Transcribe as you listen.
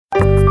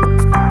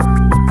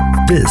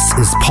This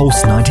is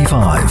Pulse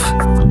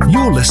 95.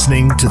 You're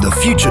listening to the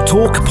Future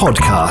Talk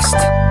podcast.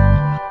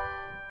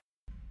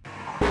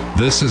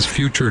 This is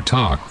Future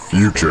Talk.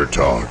 Future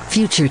Talk.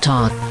 Future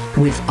Talk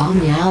with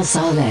Omnia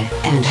Al-Saleh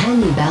and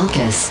Hani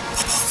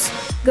Balkis.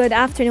 Good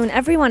afternoon,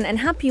 everyone, and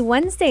happy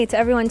Wednesday to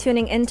everyone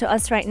tuning in to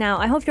us right now.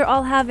 I hope you're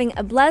all having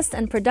a blessed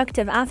and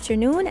productive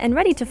afternoon and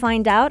ready to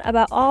find out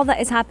about all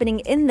that is happening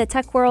in the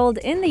tech world,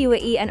 in the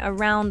UAE, and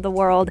around the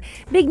world.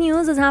 Big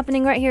news is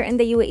happening right here in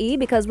the UAE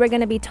because we're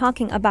going to be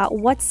talking about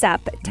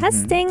WhatsApp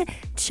testing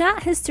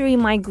chat history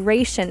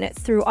migration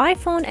through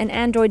iPhone and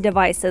Android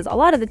devices. A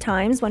lot of the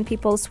times when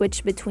people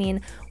switch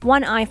between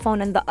one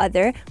iPhone and the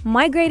other,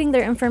 migrating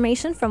their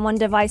information from one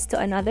device to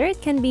another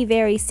can be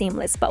very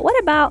seamless. But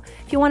what about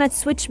if you want to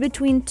switch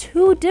between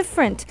two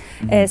different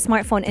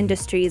smartphone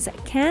industries?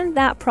 Can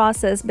that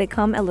process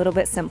become a little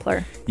bit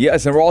simpler?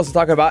 Yes, and we're also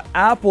talking about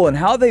Apple and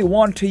how they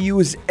want to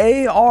use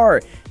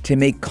AR to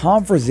make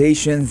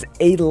conversations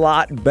a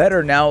lot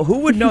better. Now, who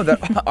would know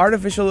that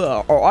artificial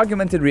or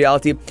augmented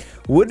reality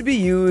would be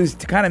used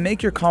to kind of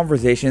make your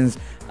conversations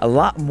a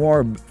lot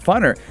more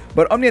funner?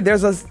 But Omnia,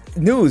 there's a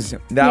news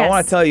that I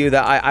want to tell you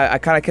that I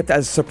kind of kept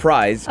as a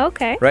surprise.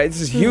 Okay. Right?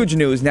 This is huge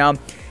news. Now,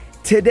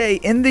 today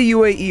in the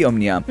UAE,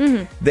 Omnia,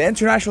 the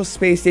International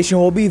Space Station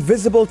will be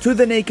visible to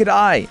the naked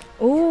eye.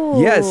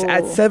 Ooh. Yes,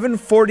 at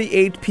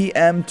 7:48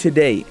 p.m.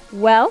 today.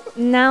 Well,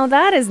 now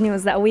that is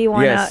news that we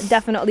want to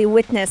definitely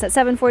witness. At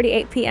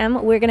 7:48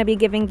 p.m., we're going to be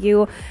giving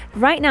you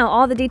right now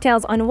all the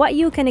details on what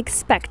you can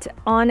expect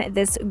on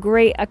this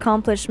great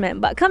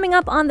accomplishment. But coming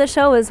up on the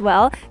show as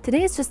well,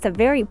 today is just a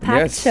very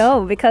packed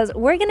show because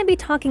we're going to be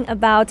talking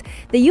about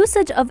the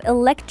usage of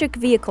electric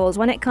vehicles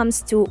when it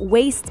comes to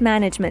waste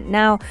management.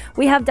 Now,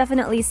 we have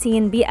definitely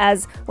seen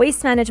BS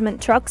waste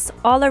management trucks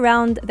all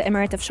around the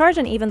Emirate of Sharjah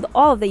and even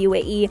all of the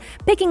UAE,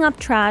 picking up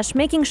trash,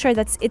 making sure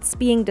that it's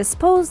being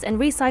disposed and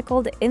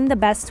recycled in the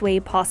best way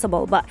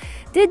possible. But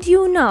did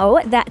you know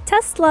that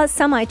Tesla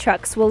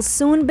semi-trucks will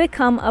soon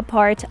become a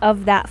part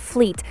of that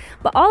fleet?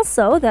 But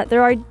also that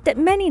there are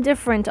many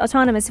different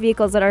autonomous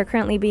vehicles that are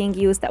currently being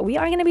used that we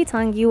are going to be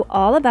telling you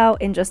all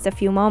about in just a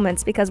few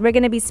moments, because we're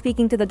going to be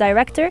speaking to the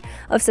Director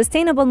of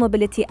Sustainable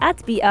Mobility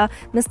at BIA,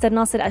 Mr.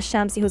 Nasir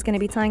Shamsi, who's going to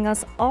be telling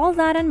us all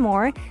that and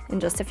more in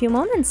just a few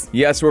moments.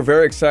 Yes, we're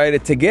very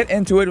excited to get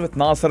into it with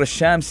Nasir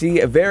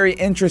Shamsi. Very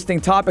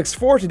interesting topics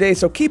for today,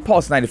 so keep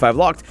Pulse 95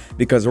 locked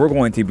because we're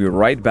going to be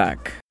right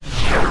back.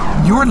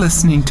 You're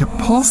listening to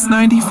Pulse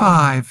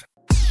 95.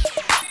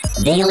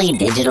 Daily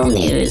digital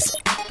news.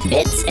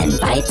 Bits and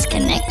bytes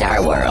connect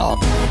our world.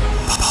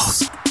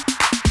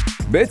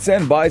 Bits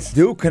and bytes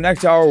do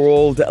connect our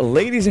world,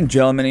 ladies and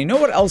gentlemen. You know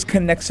what else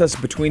connects us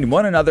between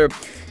one another?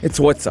 It's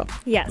WhatsApp.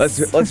 Yes.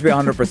 Let's be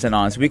 100%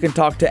 honest. We can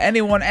talk to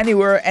anyone,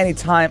 anywhere,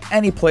 anytime,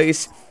 any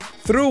place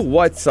through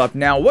WhatsApp.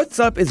 Now,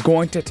 WhatsApp is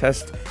going to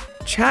test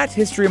chat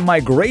history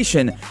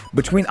migration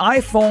between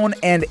iPhone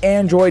and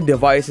Android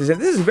devices, and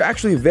this is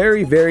actually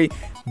very, very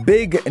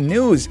big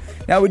news.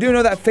 Now, we do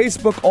know that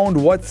Facebook-owned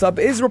WhatsApp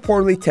is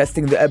reportedly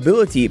testing the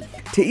ability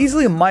to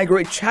easily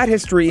migrate chat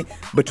history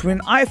between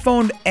an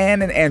iPhone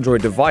and an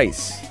Android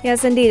device.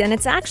 Yes, indeed. And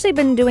it's actually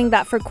been doing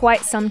that for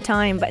quite some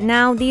time. But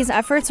now these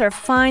efforts are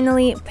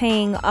finally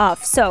paying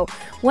off. So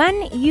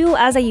when you,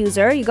 as a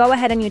user, you go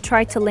ahead and you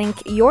try to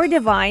link your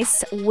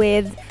device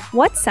with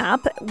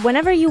WhatsApp,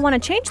 whenever you want to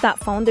change that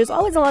phone, there's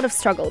always a lot of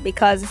struggle,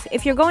 because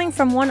if you're going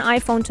from one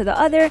iPhone to the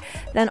other,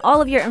 then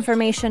all of your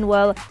information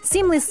will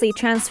seamlessly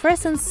transfer,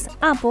 since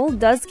Apple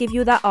does give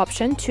you that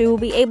option to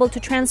be able to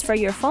transfer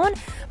your phone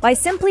by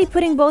simply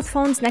putting both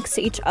phones next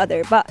to each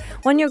other. But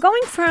when you're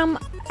going from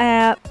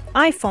an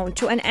iPhone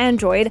to an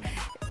Android,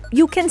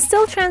 you can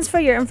still transfer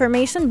your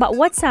information, but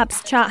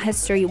WhatsApp's chat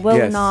history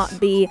will not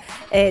be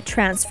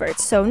transferred.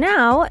 So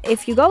now,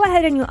 if you go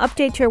ahead and you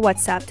update your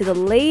WhatsApp to the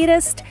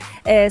latest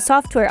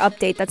software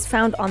update that's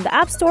found on the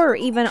App Store or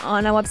even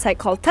on a website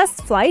called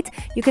Test Flight,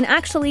 you can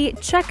actually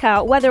check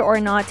out whether or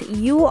not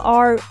you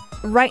are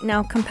right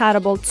now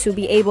compatible to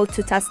be able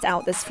to test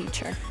out this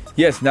feature.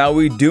 Yes, now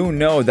we do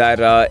know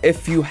that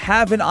if you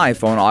have an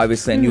iPhone,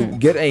 obviously, and you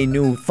get a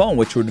new phone,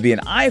 which would be an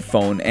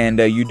iPhone, and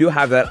you do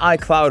have that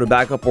iCloud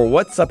backup or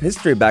WhatsApp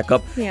history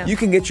backup, you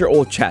can get your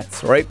old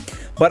chats, right?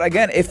 But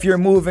again, if you're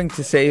moving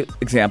to, say,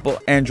 example,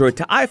 Android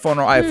to iPhone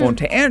or iPhone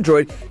to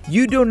Android,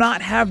 you do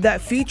not have that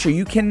feature.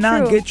 You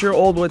cannot get your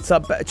old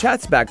WhatsApp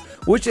chats back,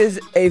 which is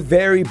a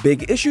very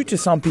big issue to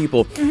some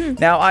people.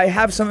 Now, I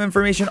have some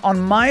information on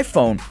my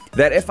phone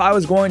that if I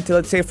was going to,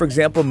 let's say, for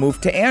example,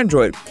 move to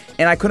Android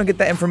and I couldn't get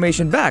that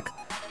information back,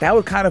 that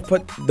would kind of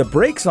put the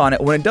brakes on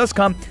it when it does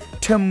come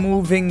to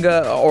moving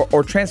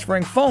or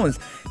transferring phones.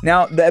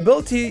 Now, the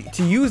ability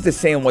to use the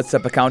same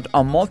WhatsApp account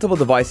on multiple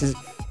devices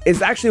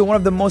is actually one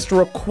of the most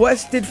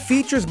requested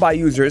features by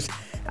users,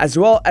 as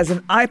well as an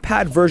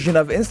iPad version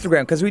of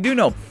Instagram, because we do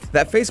know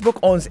that Facebook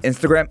owns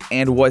Instagram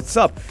and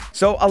WhatsApp.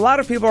 So a lot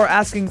of people are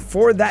asking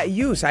for that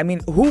use. I mean,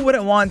 who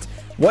wouldn't want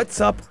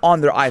WhatsApp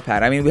on their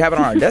iPad. I mean, we have it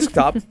on our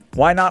desktop.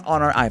 Why not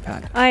on our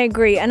iPad? I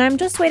agree. And I'm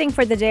just waiting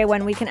for the day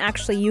when we can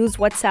actually use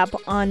WhatsApp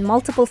on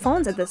multiple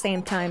phones at the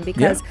same time,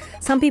 because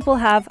some people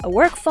have a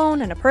work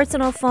phone and a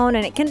personal phone,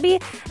 and it can be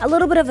a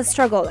little bit of a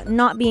struggle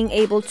not being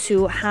able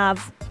to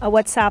have a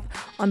WhatsApp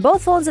on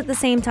both phones at the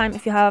same time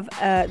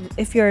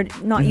if you're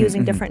not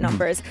using different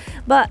numbers.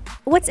 But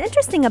what's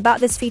interesting about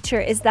this feature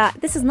is that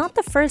this is not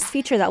the first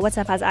feature that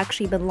WhatsApp has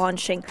actually been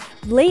launching.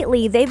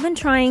 Lately, they've been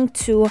trying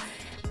to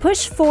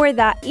push for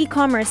that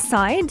e-commerce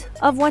side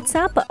of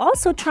WhatsApp, but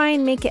also try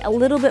and make it a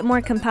little bit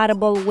more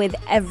compatible with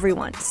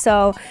everyone.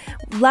 So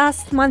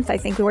last month, I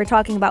think we were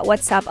talking about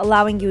WhatsApp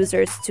allowing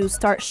users to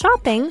start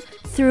shopping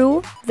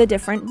through the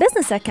different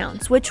business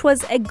accounts, which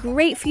was a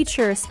great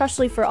feature,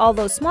 especially for all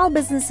those small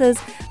businesses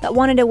that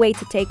wanted a way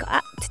to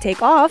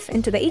take off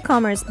into the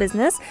e-commerce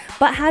business,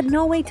 but had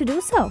no way to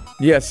do so.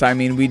 Yes, I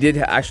mean, we did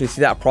actually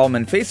see that problem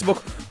in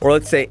Facebook, or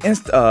let's say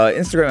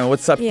Instagram and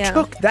WhatsApp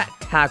took that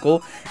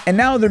tackle, and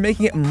now they're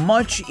making it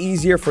much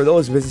easier for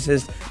those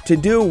businesses to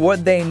do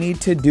what they need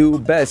to do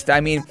best.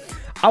 I mean,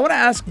 I want to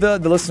ask the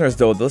listeners,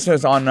 though, the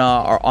listeners on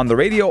the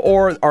radio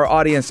or our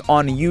audience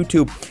on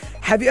YouTube,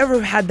 have you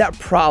ever had that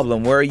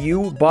problem where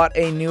you bought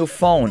a new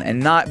phone and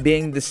not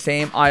being the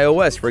same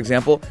iOS, for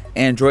example,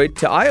 Android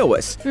to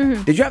iOS?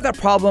 Did you have that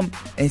problem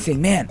and you say,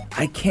 man,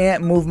 I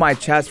can't move my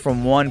chats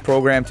from one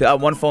program to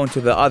one phone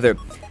to the other?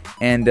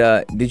 And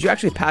did you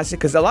actually pass it?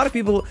 Because a lot of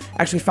people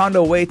actually found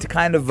a way to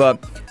kind of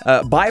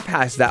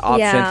bypass that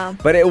option.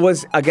 But it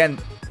was, again,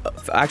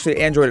 actually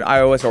Android and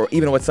iOS or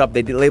even WhatsApp,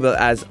 they label it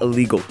as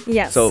illegal.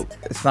 Yes. So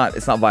it's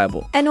not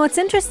viable. And what's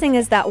interesting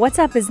is that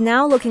WhatsApp is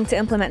now looking to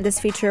implement this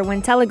feature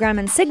when Telegram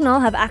and Signal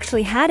have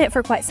actually had it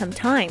for quite some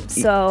time.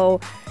 So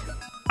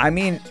I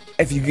mean,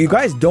 if you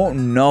guys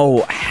don't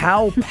know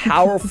how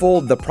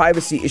powerful the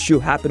privacy issue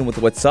happened with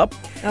WhatsApp,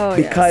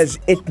 because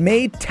it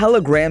made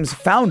Telegram's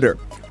founder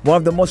one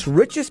of the most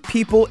richest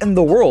people in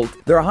the world.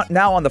 They're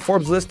now on the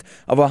Forbes list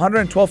of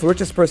 112th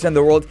richest person in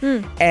the world.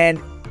 And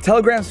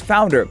Telegram's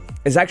founder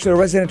is actually a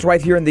resident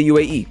right here in the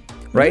UAE,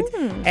 right?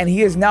 And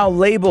he is now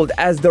labeled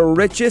as the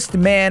richest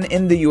man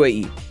in the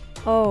UAE.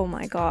 Oh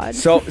my God.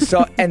 So,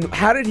 and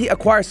how did he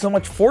acquire so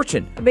much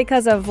fortune?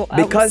 Because of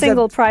a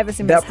single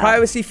privacy mishap. That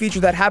privacy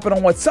feature that happened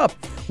on WhatsApp,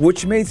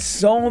 which made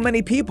so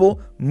many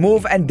people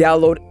move and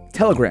download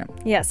Telegram.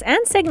 Yes, and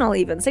Signal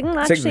even. Signal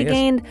actually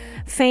gained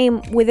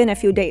fame within a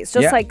few days,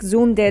 just like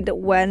Zoom did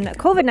when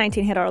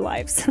COVID-19 hit our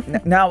lives.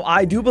 Now,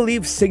 I do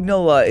believe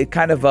Signal, it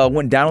kind of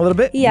went down a little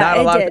bit.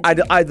 Yeah,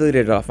 I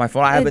deleted it off my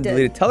phone. I haven't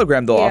deleted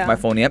Telegram, though, off my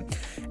phone yet.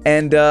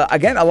 And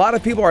again, a lot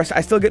of people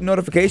I still get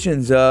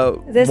notifications.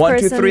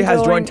 123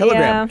 has joined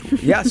Telegram.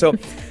 Yeah, so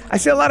I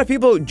see a lot of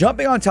people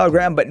jumping on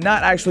Telegram, but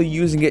not actually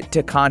using it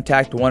to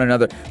contact one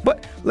another.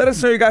 But let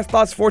us know your guys'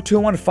 thoughts,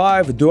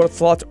 4215, do it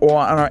slots, or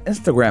on our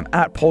Instagram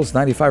at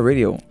Pulse95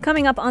 Radio.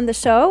 Coming up on the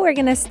show, we're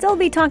going to still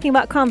be talking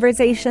about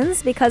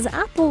conversations because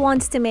Apple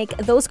wants to make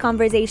those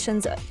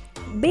conversations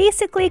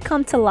basically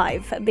come to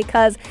life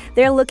because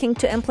they're looking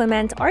to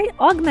implement our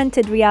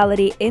augmented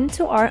reality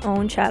into our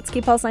own chats.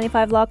 Keep Pulse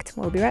 95 locked.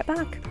 We'll be right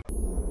back.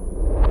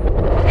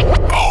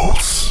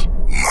 Pulse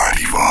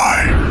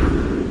 95.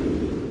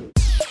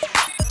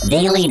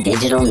 Daily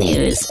digital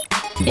news.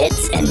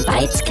 Bits and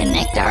bytes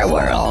connect our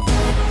world.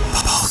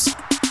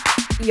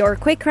 Your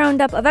quick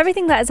roundup of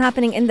everything that is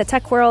happening in the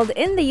tech world,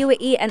 in the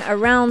UAE and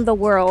around the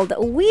world.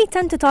 We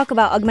tend to talk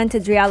about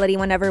augmented reality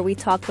whenever we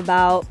talk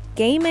about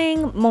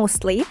gaming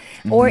mostly,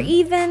 or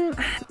even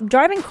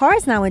driving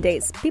cars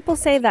nowadays. People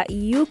say that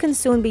you can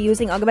soon be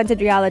using augmented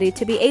reality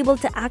to be able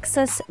to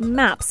access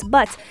maps.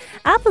 But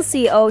Apple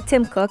CEO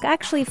Tim Cook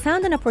actually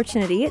found an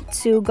opportunity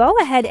to go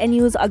ahead and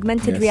use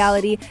augmented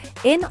reality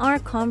in our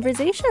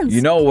conversations.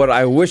 You know what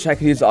I wish I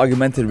could use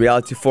augmented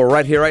reality for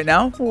right here, right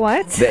now?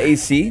 What? The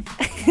AC.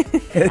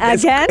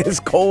 Again? It's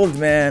cold,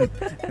 man.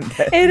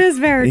 It is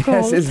very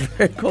cold. Yes, it's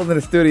very cold in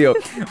the studio.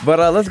 But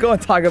let's go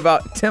and talk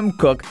about Tim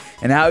Cook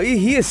and how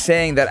he is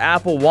saying that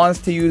Apple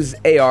wants to use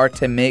AR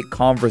to make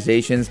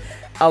conversations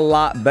a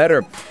lot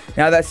better.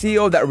 Now, that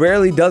CEO that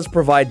rarely does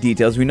provide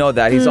details, we know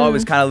that. He's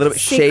always kind of a little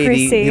bit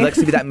shady. He likes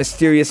to be that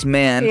mysterious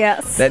man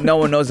that no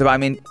one knows about. I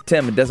mean,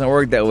 Tim, it doesn't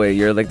work that way.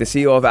 You're like the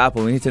CEO of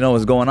Apple. We need to know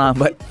what's going on.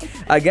 But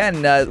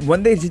again,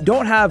 when they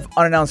don't have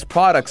unannounced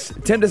products,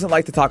 Tim doesn't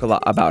like to talk a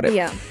lot about it.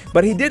 Yeah.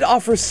 But he did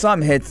offer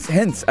some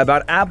hints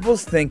about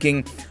Apple's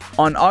thinking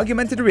on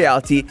augmented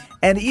reality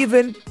and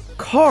even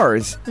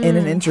cars in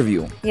an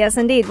interview. Yes,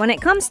 indeed. When it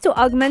comes to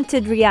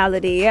augmented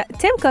reality,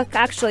 Tim Cook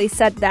actually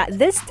said that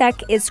this tech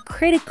is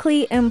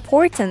critically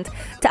important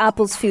to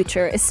Apple's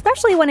future,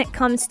 especially when it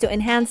comes to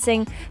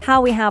enhancing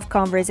how we have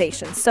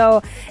conversations.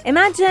 So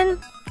imagine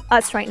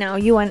us right now,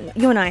 you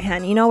and I,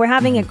 Han, we're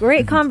having a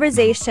great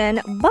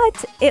conversation,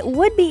 but it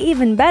would be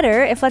even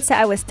better if, let's say,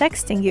 I was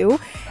texting you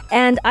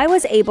and I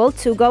was able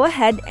to go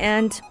ahead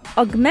and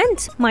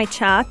augment my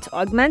chat,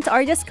 augment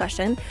our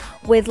discussion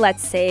with,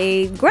 let's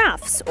say,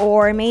 graphs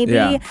or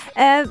maybe,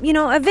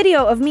 a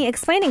video of me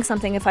explaining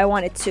something if I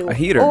wanted to. A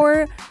heater.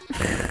 Or...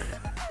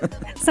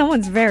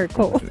 Someone's very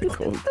cold. Really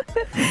cold.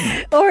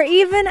 Or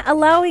even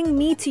allowing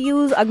me to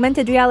use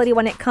augmented reality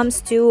when it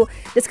comes to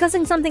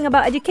discussing something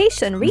about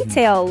education,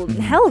 retail,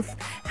 health.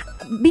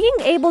 Being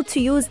able to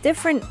use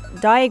different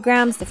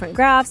diagrams, different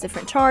graphs,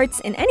 different charts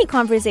in any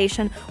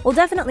conversation will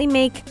definitely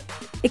make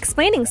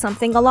explaining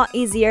something a lot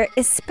easier,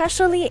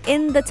 especially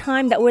in the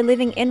time that we're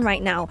living in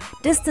right now.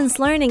 Distance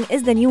learning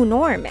is the new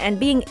norm, and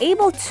being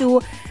able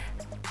to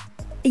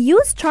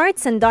use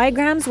charts and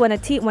diagrams when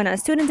a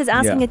student is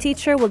asking a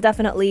teacher will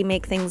definitely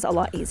make things a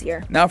lot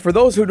easier. Now, for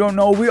those who don't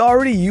know, we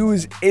already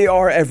use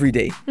AR every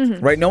day,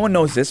 right? No one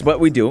knows this, but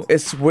we do.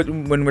 It's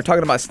when we're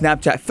talking about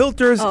Snapchat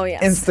filters,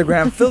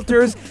 Instagram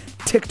filters,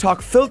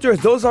 TikTok filters.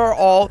 Those are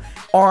all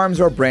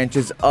arms or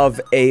branches of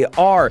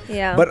AR.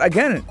 Yeah. But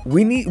again,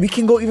 we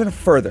can go even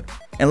further.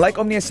 And like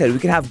Omnia said, we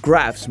can have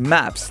graphs,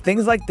 maps,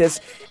 things like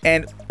this.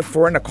 And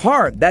for in a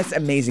car, that's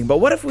amazing. But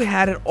what if we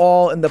had it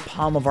all in the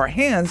palm of our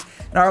hands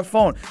and our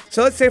phone?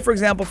 So let's say, for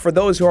example, for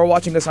those who are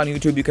watching us on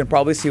YouTube, you can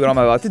probably see what I'm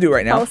about to do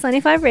right now. Pulse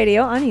 95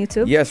 Radio on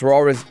YouTube. Yes, we're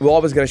always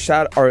going to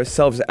shout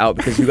ourselves out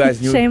because you guys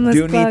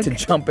do need to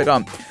jump it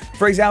on.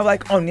 For example,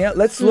 like Omnia,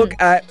 let's look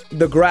at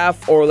the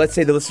graph, or let's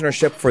say the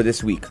listenership for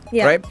this week,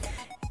 right?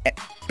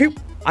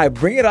 I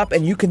bring it up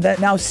and you can then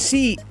now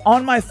see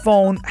on my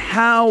phone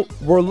how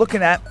we're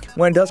looking at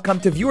when it does come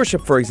to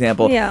viewership, for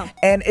example. Yeah.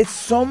 And it's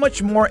so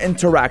much more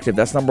interactive.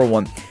 That's number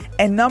one.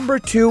 And number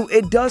two,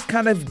 it does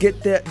kind of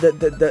get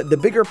the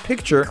bigger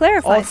picture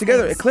all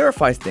together. It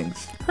clarifies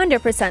things.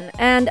 100%.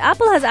 And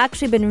Apple has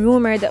actually been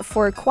rumored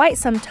for quite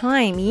some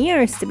time,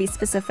 years to be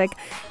specific,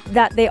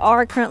 that they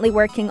are currently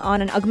working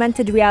on an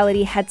augmented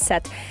reality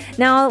headset.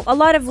 Now, a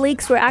lot of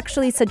leaks were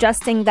actually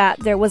suggesting that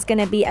there was going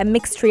to be a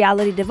mixed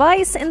reality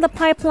device in the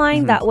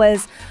pipeline that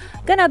was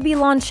gonna be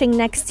launching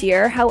next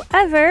year.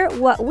 However,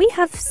 what we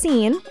have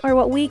seen, or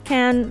what we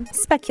can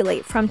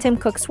speculate from Tim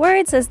Cook's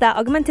words, is that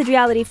augmented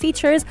reality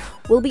features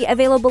will be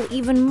available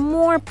even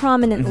more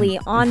prominently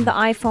on the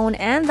iPhone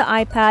and the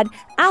iPad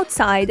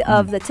outside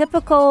of the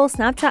typical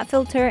Snapchat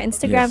filter,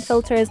 Instagram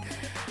filters.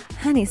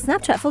 Honey,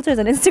 Snapchat filters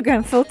and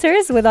Instagram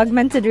filters with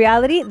augmented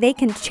reality, they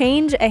can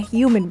change a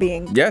human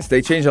being. Yes,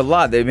 they change a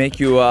lot. They make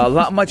you a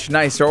lot much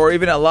nicer, or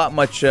even a lot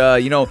much,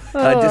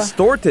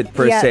 distorted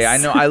per se. I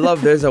know. I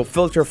love. There's a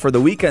filter for The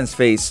Weeknd's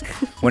face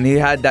when he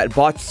had that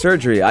botched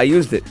surgery. I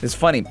used it. It's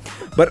funny,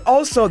 but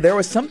also there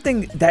was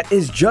something that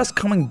is just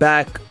coming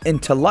back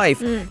into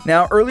life.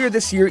 Now, earlier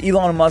this year,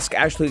 Elon Musk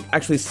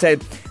actually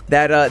said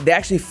that they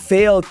actually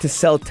failed to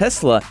sell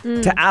Tesla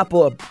to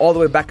Apple all the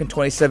way back in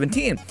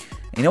 2017.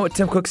 You know what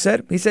Tim Cook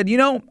said? He said,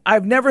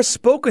 I've never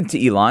spoken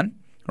to Elon,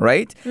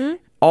 right?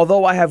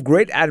 Although I have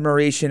great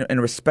admiration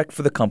and respect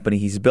for the company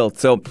he's built.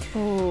 So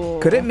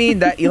could it mean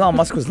that Elon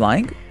Musk was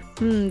lying?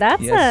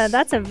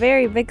 That's a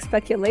very big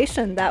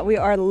speculation that we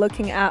are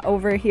looking at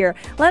over here.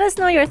 Let us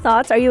know your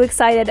thoughts. Are you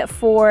excited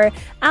for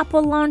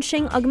Apple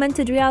launching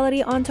augmented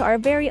reality onto our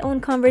very own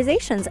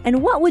conversations?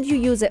 And what would you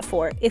use it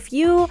for? If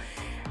you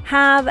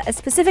have a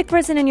specific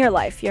person in your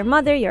life, your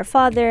mother, your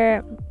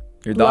father,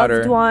 your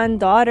daughter, loved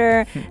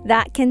daughter,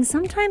 that can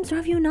sometimes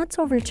drive you nuts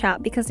over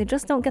chat because they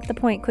just don't get the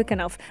point quick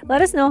enough.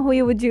 Let us know who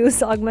you would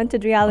use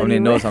augmented reality with. Only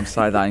knows I'm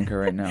side-eyeing her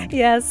right now.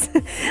 Yes.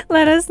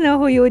 Let us know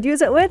who you would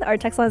use it with. Our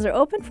text lines are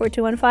open,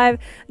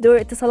 4215. Do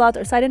it to Salat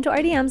or slide into our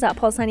DMs at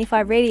Pulse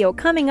 95 Radio.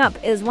 Coming up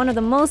is one of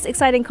the most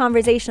exciting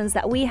conversations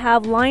that we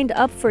have lined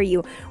up for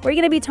you. We're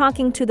going to be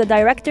talking to the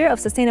Director of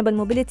Sustainable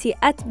Mobility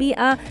at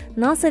BIA,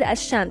 Nasir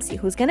Shamsi,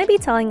 who's going to be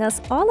telling us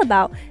all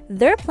about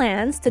their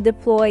plans to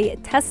deploy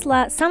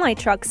Tesla semi-trucks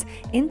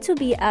into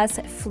BIA's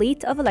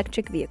fleet of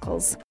electric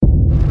vehicles.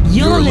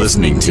 You're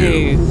listening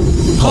to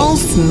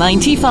Pulse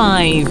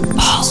 95.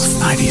 Pulse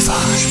 95.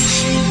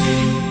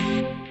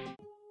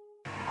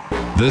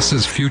 This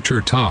is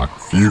Future Talk.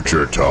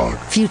 Future Talk.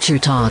 Future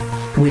Talk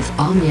with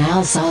Omnia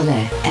Al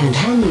Saleh and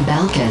Hani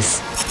Balkis.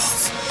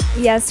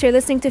 Yes, you're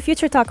listening to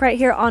Future Talk right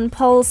here on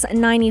Pulse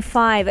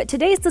 95.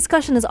 Today's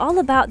discussion is all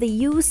about the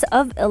use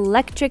of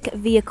electric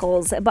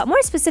vehicles, but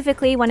more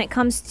specifically when it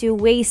comes to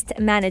waste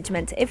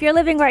management. If you're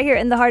living right here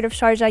in the heart of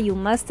Sharjah, you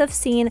must have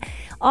seen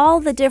all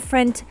the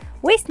different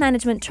waste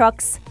management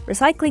trucks,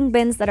 recycling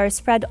bins that are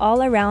spread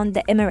all around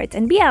the Emirate.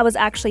 And BIA was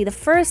actually the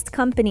first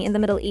company in the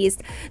Middle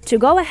East to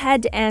go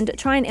ahead and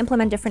try and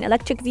implement different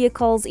electric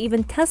vehicles,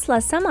 even Tesla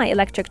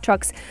semi-electric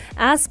trucks,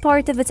 as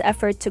part of its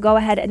effort to go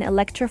ahead and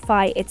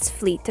electrify its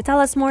fleet. To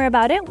tell us more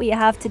about it, we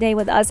have today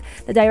with us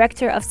the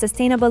Director of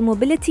Sustainable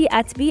Mobility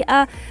at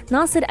BIA,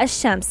 Nasir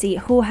Shamsi,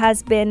 who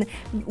has been,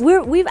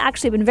 we've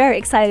actually been very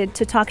excited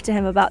to talk to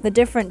him about the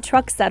different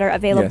trucks that are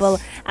available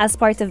as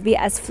part of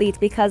BIA's fleet,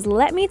 because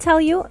let me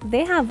tell you,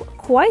 they have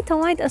quite a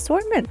wide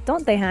assortment,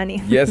 don't they, Hani?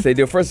 Yes, they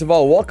do. First of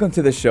all, welcome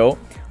to the show.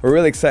 We're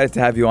really excited to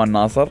have you on,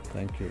 Nasir.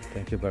 Thank you.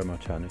 Thank you very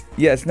much, Hani.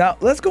 Yes, now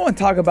let's go and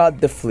talk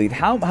about the fleet.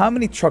 How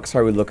many trucks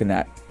are we looking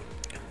at?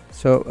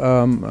 So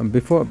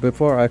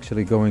before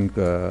actually going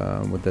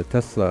with the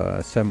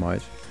Tesla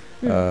semis,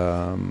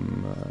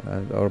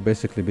 or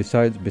basically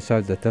besides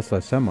the Tesla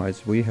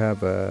semis, we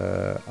have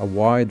a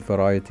wide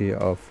variety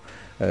of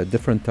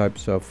different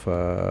types of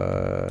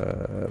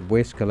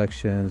waste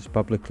collections,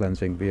 public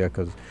cleansing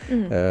vehicles.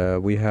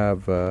 We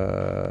have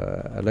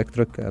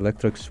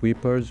electric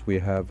sweepers. We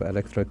have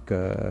electric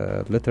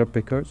litter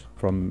pickers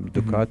from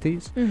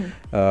Ducatis.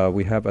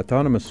 We have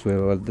autonomous.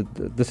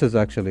 This is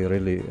actually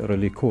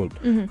really cool.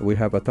 We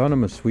have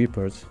autonomous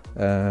sweepers,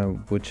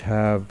 which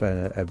have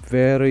a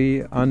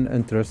very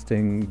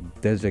uninteresting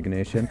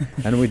designation,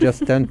 and we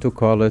just tend to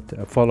call it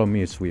a follow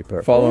me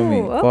sweeper.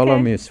 Follow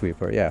me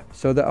sweeper. Yeah.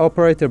 So the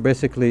operator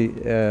basically,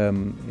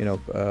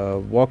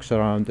 walks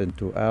around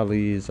into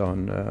alleys, on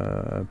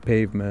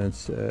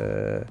pavements,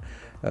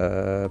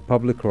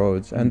 public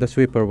roads, and the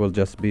sweeper will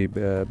just be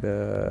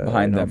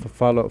behind them.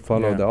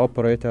 Follow the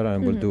operator,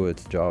 and will do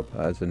its job,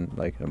 as in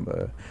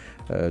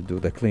do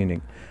the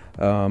cleaning.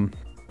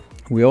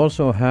 We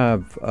also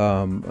have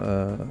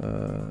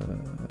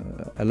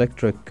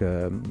electric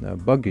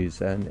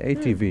buggies and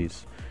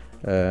ATVs.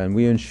 And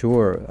we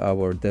ensure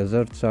our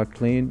deserts are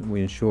clean.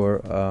 We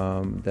ensure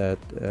that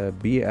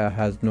BIA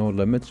has no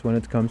limits when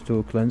it comes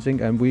to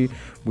cleansing, and we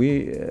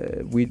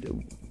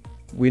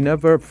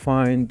never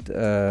find,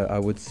 I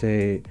would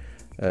say,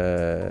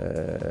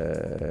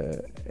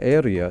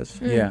 areas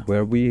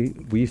where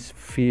we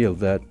feel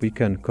that we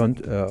can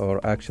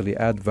or actually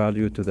add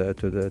value to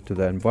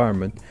the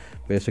environment,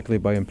 basically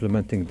by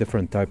implementing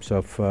different types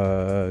of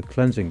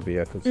cleansing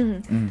vehicles.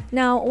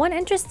 Now, one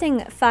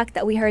interesting fact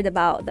that we heard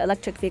about the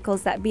electric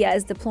vehicles that BIA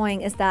is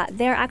deploying is that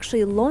they're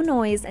actually low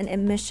noise and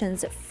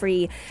emissions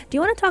free. Do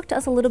you want to talk to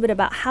us a little bit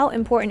about how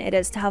important it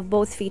is to have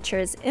both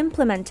features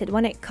implemented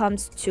when it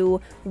comes to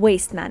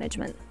waste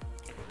management?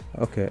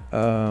 Okay.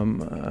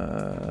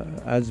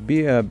 As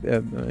BIA,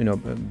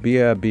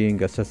 BIA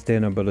being a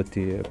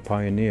sustainability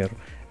pioneer,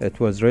 it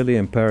was really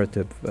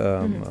imperative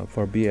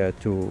for BIA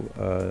to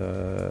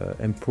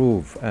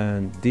improve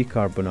and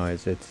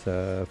decarbonize its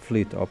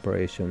fleet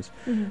operations.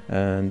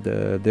 And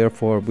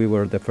therefore, we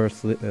were the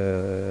first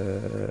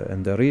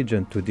in the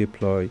region to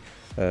deploy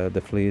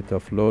the fleet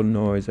of low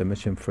noise,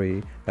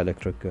 emission-free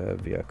electric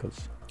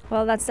vehicles.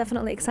 Well, that's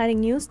definitely exciting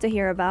news to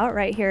hear about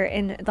right here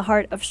in the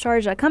heart of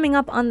Sharjah. Coming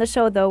up on the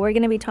show, though, we're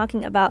going to be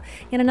talking about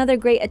yet another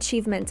great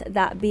achievement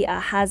that BIA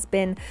has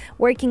been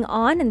working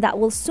on and that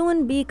will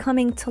soon be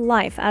coming to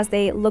life as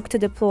they look to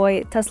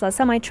deploy Tesla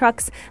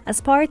semi-trucks as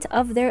part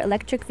of their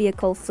electric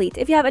vehicle fleet.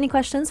 If you have any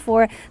questions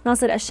for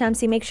Nasir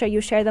Shamsi, make sure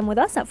you share them with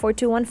us at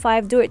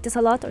 4215 Do It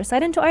Salat or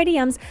slide into our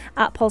DMs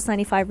at Pulse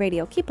 95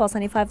 Radio. Keep Pulse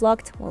 95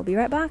 locked. We'll be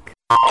right back.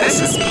 This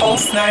is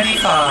Pulse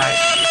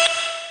 95.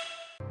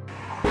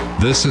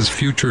 This is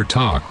Future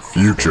Talk.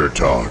 Future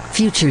Talk.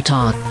 Future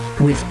Talk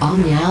with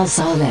Omnia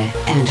Saleh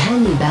and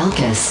Hani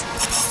Balkis.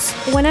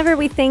 Whenever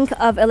we think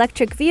of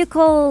electric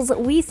vehicles,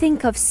 we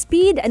think of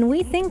speed and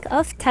we think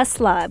of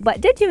Tesla.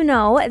 But did you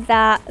know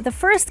that the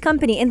first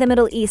company in the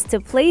Middle East to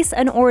place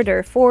an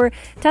order for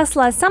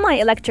Tesla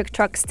semi-electric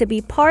trucks to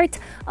be part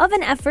of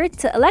an effort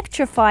to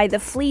electrify the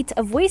fleet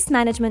of waste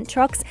management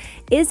trucks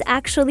is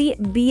actually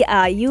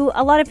BIA?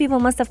 A lot of people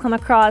must have come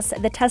across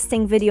the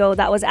testing video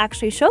that was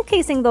actually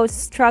showcasing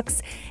those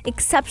trucks'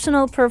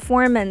 exceptional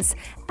performance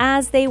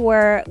as they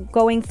were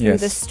going through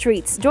the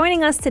streets.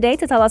 Joining us today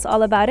to tell us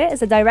all about it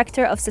is the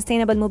Director of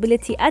Sustainable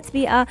Mobility at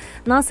BIA,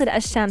 Nasir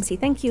Shamsi.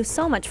 Thank you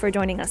so much for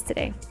joining us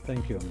today.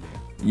 Thank you.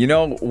 You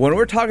know, when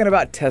we're talking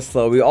about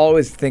Tesla, we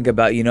always think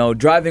about,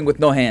 driving with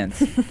no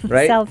hands,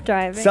 right?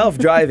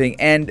 Self-driving.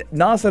 And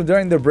Nasir,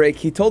 during the break,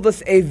 he told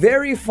us a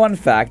very fun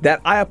fact that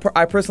I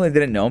personally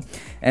didn't know.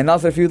 And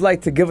Nasir, if you'd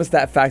like to give us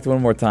that fact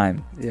one more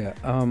time. Yeah.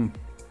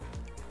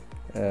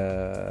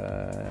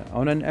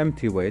 On an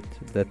empty weight,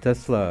 the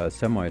Tesla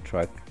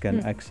semi-truck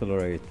can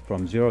accelerate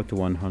from 0 to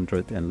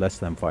 100 in less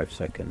than 5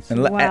 seconds.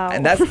 And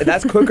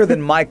that's quicker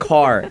than my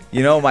car.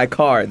 My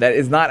car that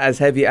is not as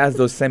heavy as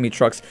those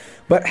semi-trucks.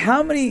 But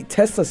how many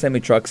Tesla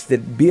semi-trucks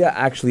did BIA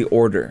actually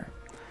order?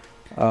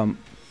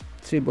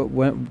 But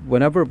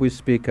whenever we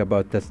speak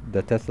about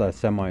the Tesla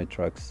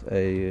semi-trucks,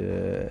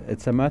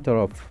 it's a matter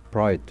of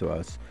pride to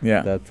us.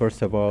 Yeah. That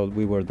first of all,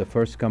 we were the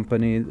first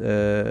company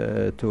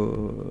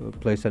to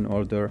place an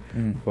order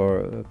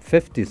for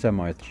 50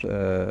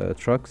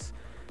 semi-trucks.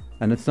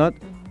 And it's not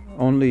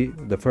only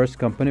the first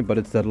company, but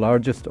it's the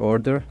largest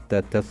order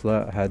that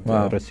Tesla had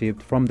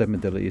received from the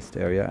Middle East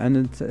area. And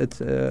it's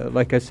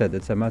like I said,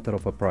 it's a matter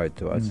of a pride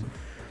to us.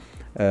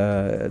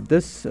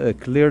 This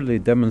clearly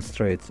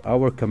demonstrates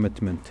our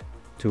commitment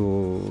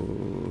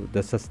to the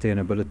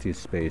sustainability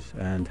space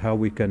and how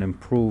we can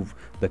improve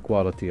the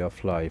quality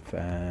of life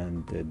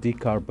and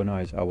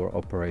decarbonize our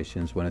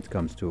operations when it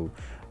comes to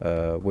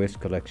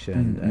waste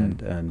collection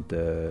and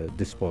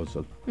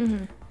disposal.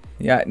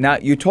 Yeah. Now,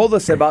 you told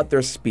us about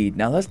their speed.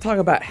 Now, let's talk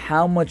about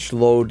how much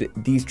load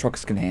these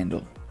trucks can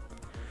handle.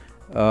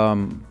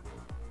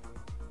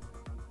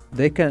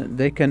 They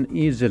can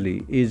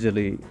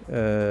easily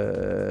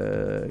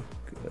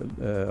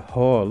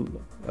haul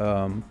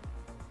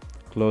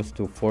close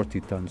to 40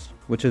 tons,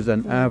 which is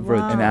an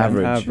average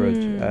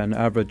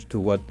to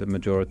what the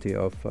majority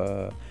of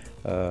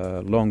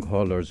long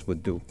haulers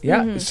would do.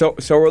 Yeah. So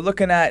we're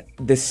looking at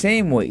the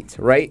same weight,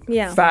 right?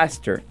 Yeah.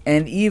 Faster,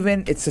 and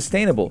even it's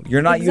sustainable.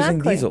 You're not using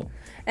diesel.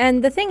 And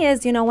the thing is,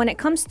 when it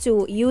comes to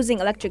using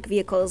electric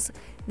vehicles,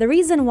 the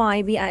reason why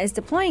BIA is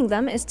deploying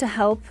them is to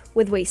help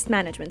with waste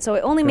management. So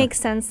it only makes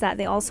sense that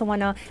they also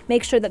want to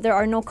make sure that there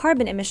are no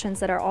carbon emissions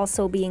that are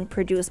also being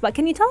produced. But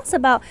can you tell us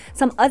about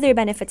some other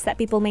benefits that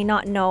people may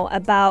not know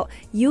about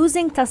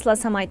using Tesla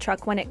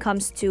semi-truck when it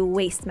comes to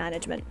waste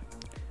management?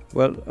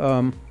 Well,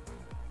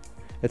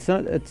 it's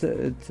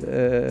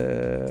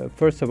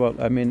first of all,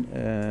 I mean,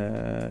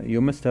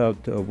 you missed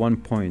out one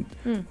point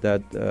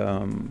that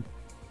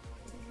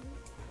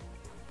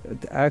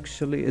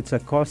actually it's a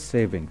cost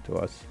saving to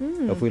us.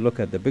 If we look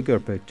at the bigger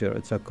picture,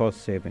 it's a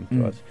cost saving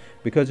to us,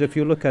 because if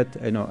you look at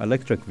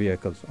electric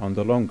vehicles on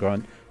the long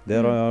run,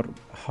 there are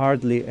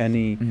hardly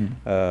any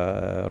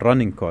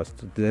running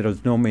costs. There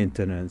is no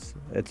maintenance.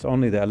 It's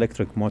only the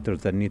electric motors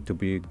that need to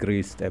be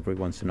greased every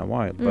once in a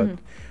while, but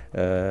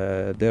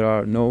there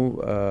are no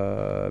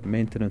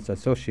maintenance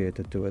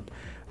associated to it.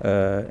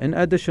 In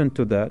addition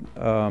to that,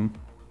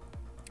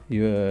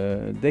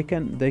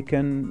 they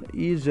can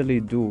easily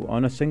do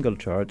on a single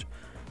charge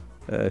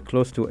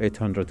close to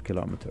 800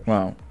 kilometers.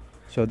 Wow!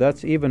 So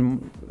that's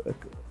even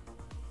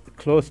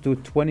close to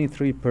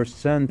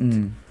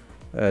 23%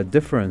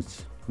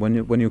 difference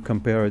when you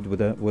compare it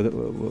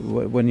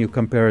when you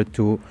compare it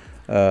to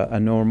a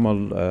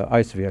normal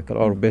ICE vehicle,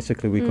 or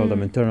basically we call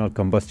them internal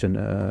combustion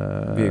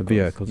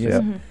vehicles.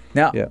 Yes.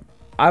 Now,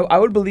 I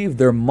would believe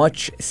they're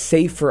much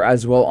safer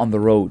as well on the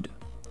road.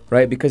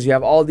 Right, because you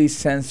have all these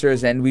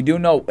sensors, and we do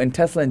know in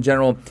Tesla in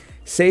general,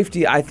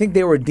 safety, I think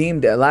they were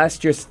deemed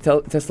last year's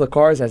Tesla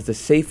cars as the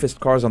safest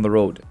cars on the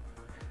road.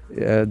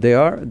 They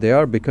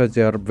are because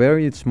they are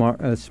very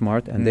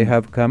smart, and they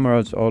have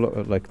cameras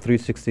like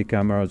 360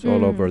 cameras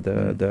all over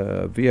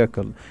the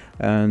vehicle,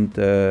 and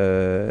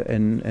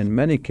in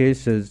many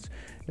cases,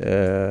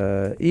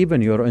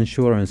 even your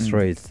insurance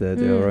rates,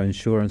 your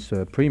insurance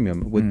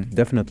premium would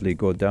definitely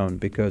go down,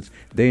 because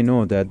they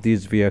know that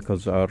these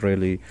vehicles are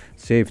really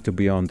safe to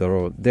be on the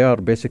road. They are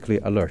basically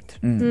alert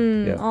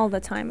all the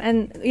time.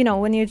 And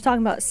when you're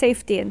talking about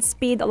safety and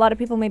speed, a lot of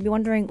people may be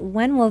wondering,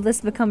 when will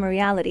this become a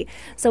reality?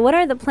 So what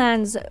are the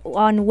plans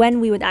on when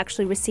we would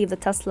actually receive the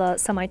Tesla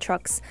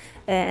semi-trucks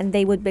and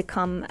they would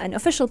become an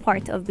official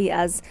part of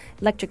BIA's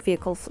electric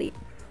vehicle fleet?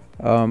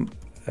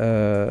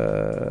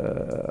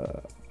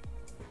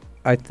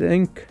 I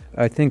think,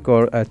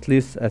 or at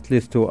least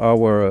to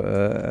our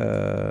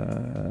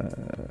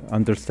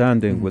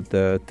understanding with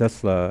the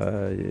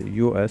Tesla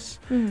US,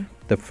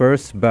 the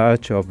first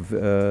batch of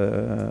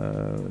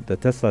the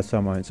Tesla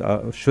semis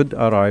should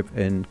arrive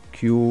in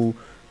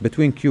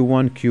between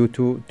Q1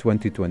 Q2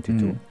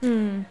 2022.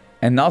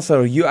 And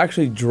Nasir, you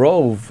actually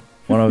drove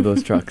one of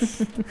those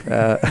trucks.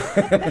 Yeah,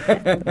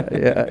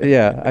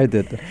 I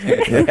did.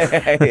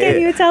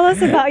 Can you tell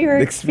us about your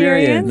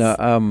experience?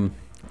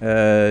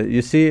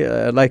 You see,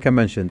 like I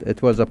mentioned,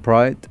 it was a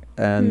pride,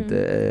 and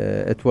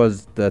it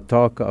was the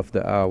talk of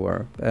the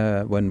hour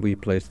when we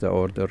placed the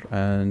order,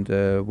 and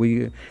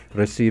we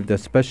received a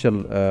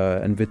special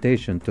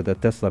invitation to the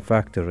Tesla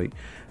factory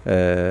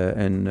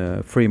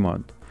in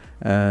Fremont,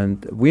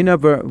 and we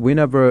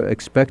never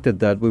expected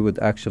that we would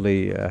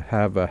actually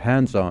have a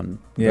hands-on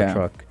the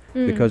truck.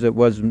 Because it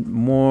was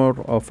more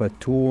of a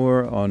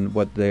tour on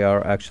what they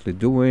are actually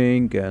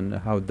doing and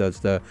how does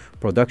the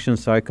production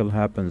cycle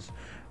happens.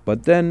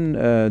 But then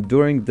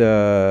during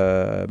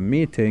the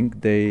meeting,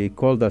 they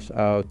called us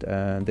out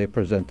and they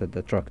presented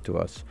the truck to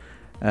us.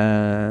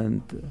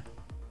 And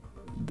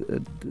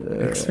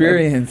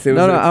experience.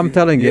 I'm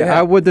telling you,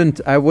 I wouldn't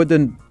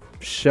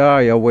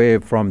shy away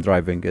from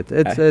driving it.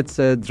 It's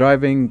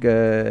driving,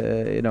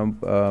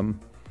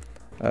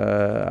 It's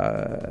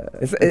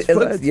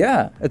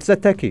a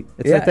techie.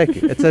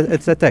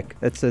 It's a tech.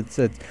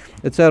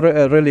 It's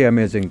a really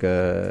amazing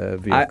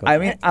vehicle. I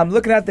mean, I'm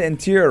looking at the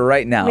interior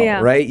right now.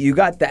 Right, you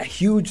got that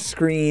huge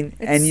screen,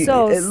 and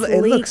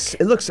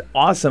it looks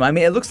awesome. I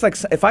mean, it looks like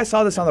if I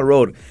saw this on the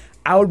road,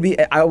 I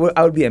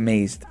would be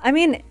amazed. I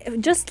mean,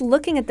 just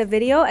looking at the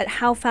video at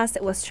how fast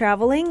it was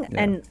traveling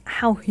and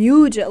how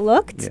huge it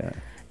looked. Yeah.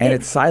 And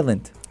it's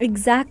silent.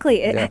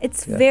 Exactly.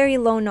 It's very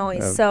low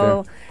noise.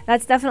 So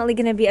that's definitely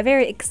going to be a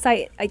very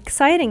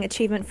exciting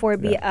achievement for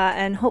BIA,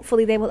 and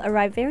hopefully they will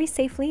arrive very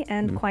safely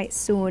and quite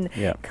soon.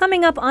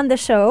 Coming up on the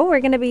show, we're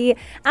going to be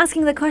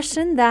asking the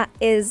question that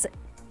is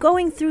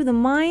going through the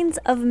minds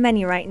of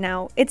many right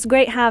now. It's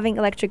great having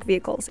electric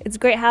vehicles. It's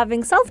great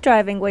having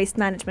self-driving waste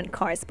management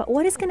cars. But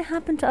what is going to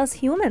happen to us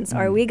humans?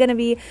 Are we going to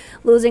be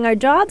losing our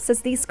jobs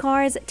as these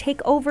cars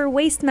take over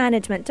waste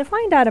management? To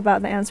find out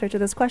about the answer to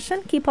this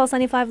question, keep Pulse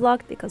 95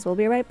 locked, because we'll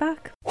be right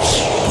back.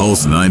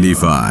 Pulse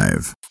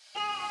 95.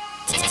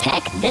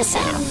 Check this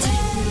out.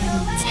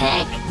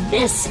 Check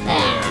this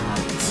out.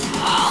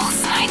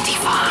 Pulse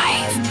 95.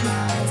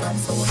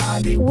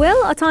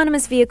 Will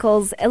autonomous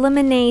vehicles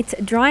eliminate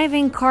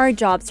driving car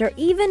jobs or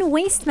even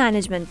waste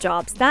management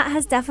jobs? That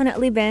has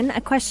definitely been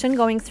a question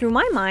going through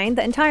my mind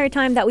the entire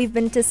time that we've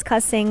been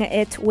discussing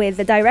it with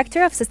the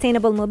Director of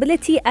Sustainable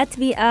Mobility at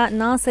BIA,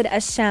 Nasir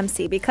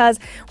Shamsi, because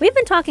we've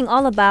been talking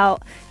all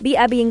about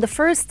BIA being the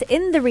first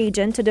in the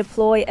region to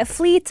deploy a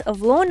fleet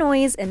of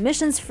low-noise,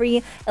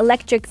 emissions-free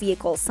electric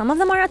vehicles. Some of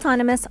them are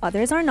autonomous,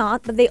 others are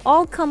not, but they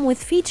all come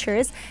with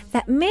features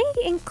that may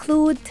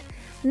include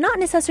not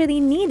necessarily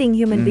needing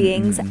human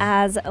beings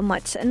as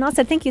much.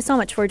 Nasir, thank you so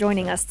much for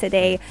joining us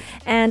today.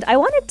 And I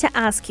wanted to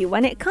ask you,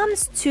 when it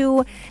comes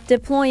to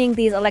deploying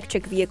these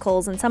electric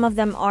vehicles, and some of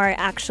them are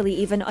actually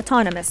even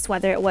autonomous,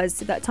 whether it was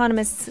the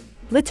autonomous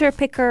litter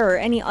picker or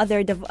any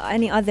other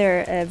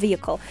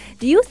vehicle,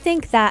 do you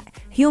think that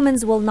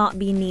humans will not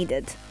be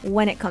needed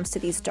when it comes to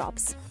these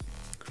jobs?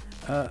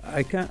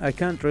 I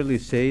can't really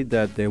say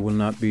that they will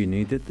not be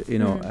needed.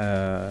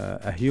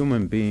 A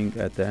human being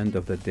at the end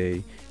of the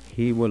day,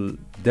 he will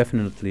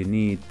definitely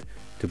need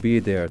to be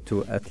there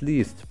to at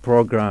least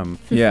program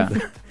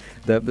the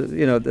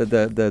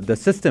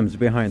systems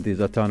behind these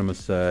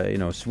autonomous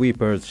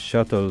sweepers,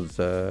 shuttles,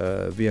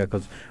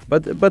 vehicles.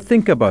 But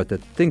think about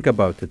it.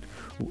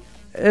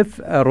 If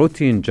a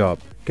routine job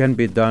can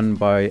be done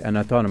by an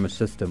autonomous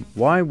system,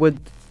 why would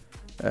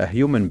a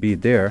human be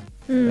there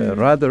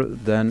rather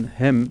than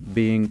him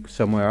being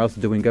somewhere else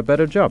doing a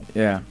better job?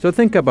 Yeah. So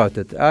think about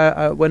it.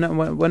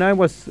 When I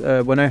was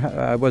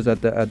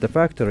at the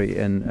factory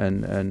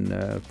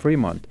in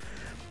Fremont,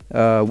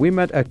 we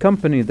met a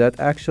company that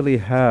actually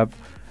have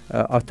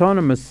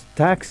autonomous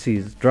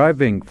taxis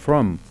driving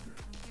from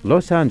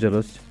Los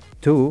Angeles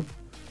to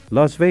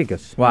Las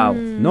Vegas. Wow.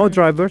 No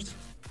drivers.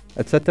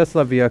 It's a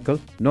Tesla vehicle.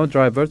 No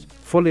drivers.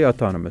 Fully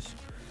autonomous.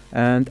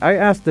 And I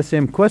asked the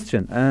same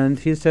question, and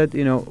he said,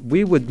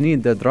 we would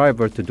need the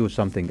driver to do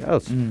something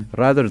else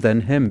rather than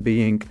him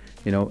being,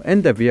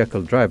 in the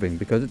vehicle driving,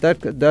 because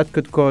that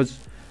could cause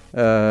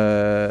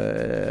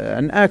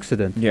an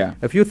accident. Yeah.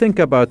 If you think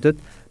about it,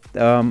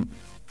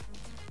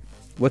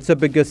 what's the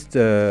biggest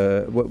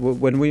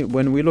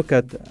when we look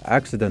at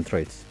accident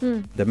rates?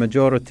 The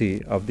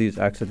majority of these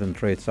accident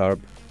rates are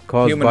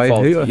caused by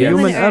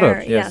human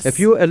error. Yes. If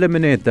you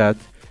eliminate that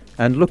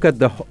and look at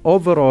the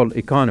overall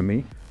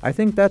economy, I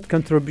think that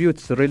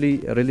contributes really,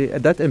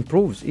 that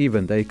improves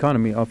even the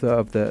economy of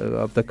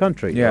the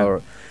country. Yeah.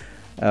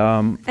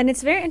 And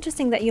it's very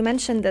interesting that you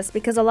mentioned this,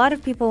 because a lot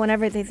of people,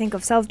 whenever they think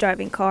of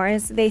self-driving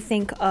cars, they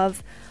think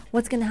of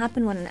what's going to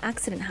happen when an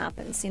accident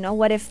happens.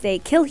 What if they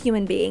kill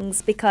human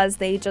beings because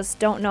they just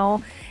don't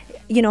know,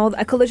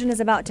 a collision is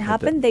about to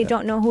happen. They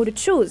don't know who to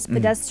choose,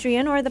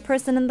 pedestrian or the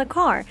person in the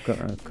car.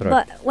 Correct.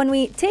 But when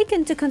we take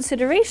into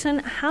consideration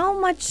how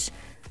much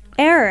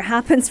error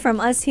happens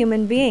from us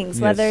human beings,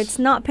 whether it's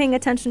not paying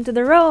attention to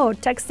the road,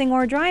 texting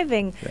or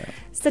driving,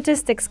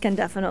 statistics can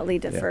definitely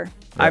differ.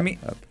 I mean,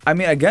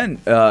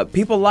 again,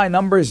 people lie,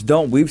 numbers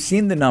don't. We've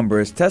seen the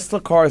numbers. Tesla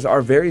cars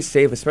are very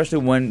safe, especially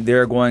when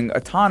they're going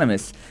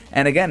autonomous.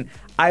 And again,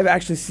 I've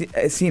actually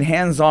seen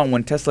hands-on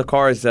when Tesla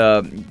cars,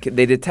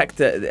 they detect,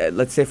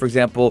 let's say, for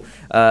example,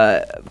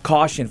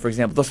 caution, for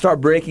example. They'll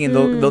start braking and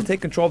they'll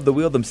take control of the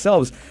wheel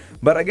themselves.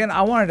 But again,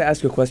 I wanted to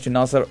ask you a question,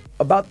 Nasir,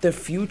 about the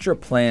future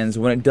plans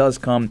when it does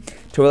come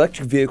to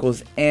electric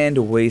vehicles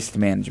and waste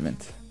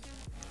management.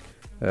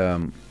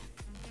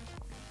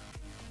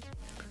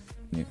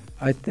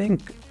 I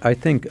think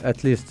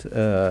at least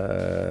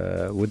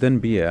within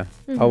BIA,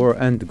 our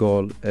end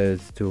goal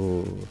is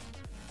to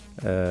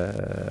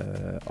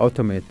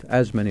automate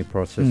as many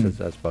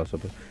processes as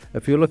possible.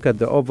 If you look at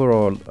the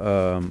overall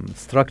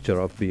structure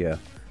of BIA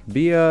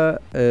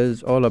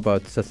is all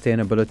about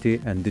sustainability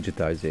and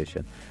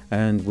digitization.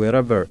 And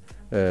wherever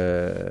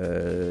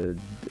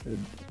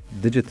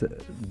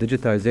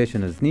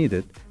digitization is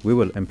needed, we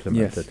will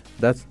implement it.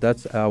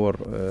 That's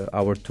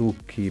our two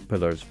key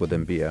pillars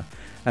within BIA.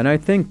 And I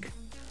think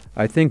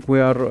we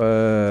are.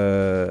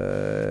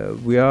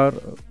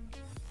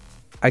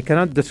 I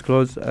cannot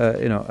disclose,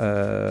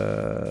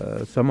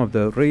 some of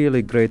the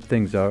really great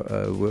things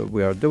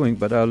we are doing,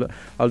 but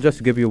I'll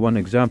just give you one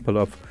example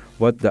of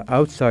what the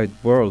outside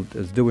world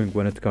is doing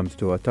when it comes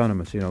to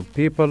autonomous.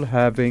 People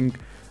having,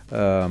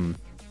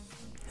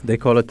 they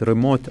call it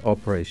remote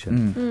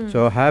operation.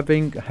 So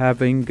having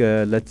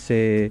let's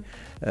say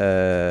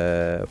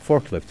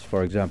forklifts,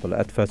 for example,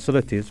 at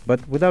facilities,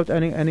 but without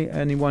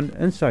anyone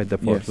inside the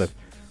forklift.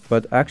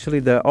 But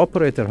actually, the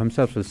operator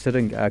himself is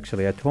sitting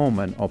actually at home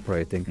and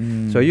operating.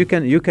 So you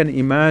can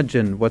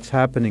imagine what's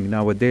happening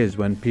nowadays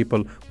when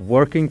people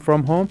working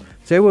from home.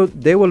 They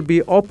will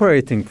be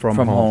operating from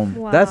home.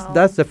 Wow.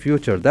 That's the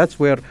future. That's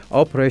where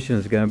operation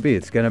is going to be.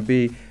 It's going to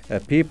be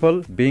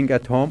people being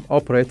at home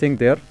operating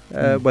there,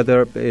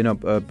 whether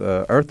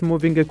earth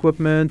moving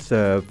equipment,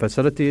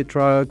 facility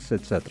trucks,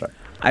 etc.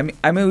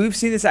 I mean, we've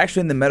seen this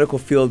actually in the medical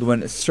field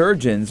when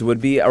surgeons would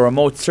be a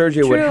remote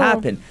surgery would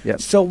happen.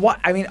 Yep. So what?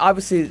 I mean,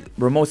 obviously,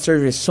 remote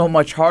surgery is so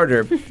much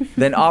harder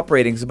than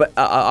operating a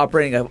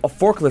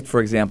forklift, for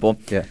example.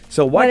 Yeah.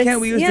 So why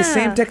can't we use the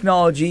same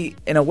technology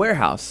in a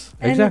warehouse?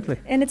 Exactly.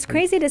 And it's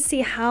crazy to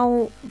see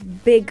how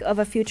big of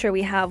a future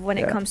we have when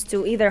it comes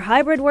to either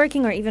hybrid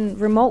working or even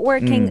remote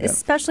working,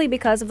 especially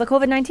because of the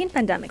COVID-19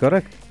 pandemic.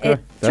 Correct.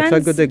 That's a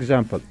good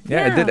example.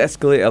 Yeah, it did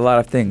escalate a lot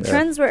of things.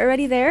 Trends were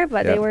already there,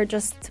 but they were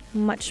just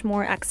much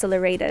more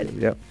accelerated.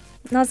 Yep.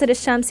 Nasir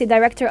Shamsi,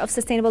 Director of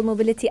Sustainable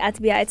Mobility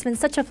at BI. It's been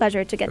such a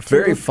pleasure to get to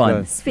speak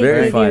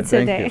with you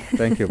today.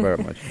 Thank you very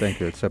much. Thank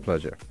you. It's a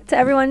pleasure. To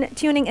everyone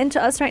tuning into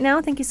us right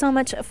now, thank you so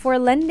much for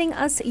lending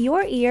us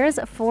your ears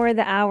for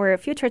the hour.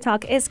 Future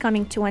Talk is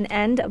coming to an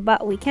end,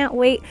 but we can't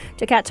wait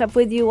to catch up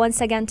with you once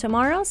again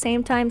tomorrow.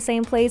 Same time,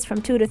 same place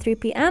from 2 to 3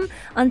 p.m.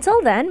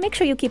 Until then, make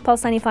sure you keep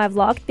Pulse 95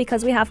 locked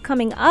because we have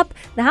coming up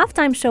the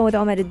halftime show with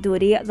Omar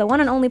Al-Douri, the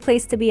one and only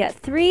place to be at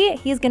 3.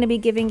 He's going to be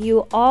giving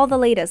you all the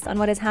latest on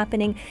what is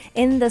happening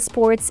in the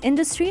sports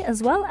industry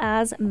as well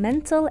as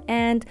mental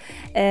and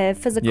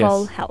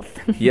physical health.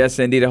 Yes,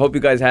 indeed. I hope you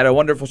guys had a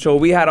wonderful show.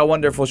 We had a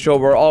wonderful show.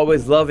 We're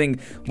always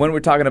loving when we're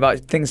talking about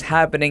things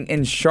happening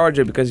in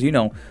Sharjah because, you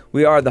know,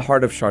 we are the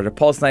heart of Sharjah.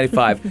 Pulse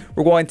 95.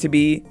 We're going to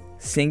be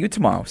seeing you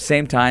tomorrow.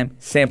 Same time,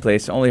 same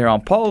place. Only here on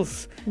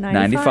Pulse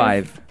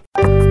 95.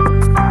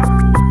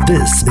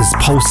 This is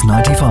Pulse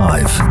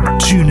 95.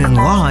 Tune in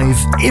live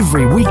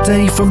every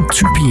weekday from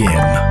 2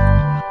 p.m.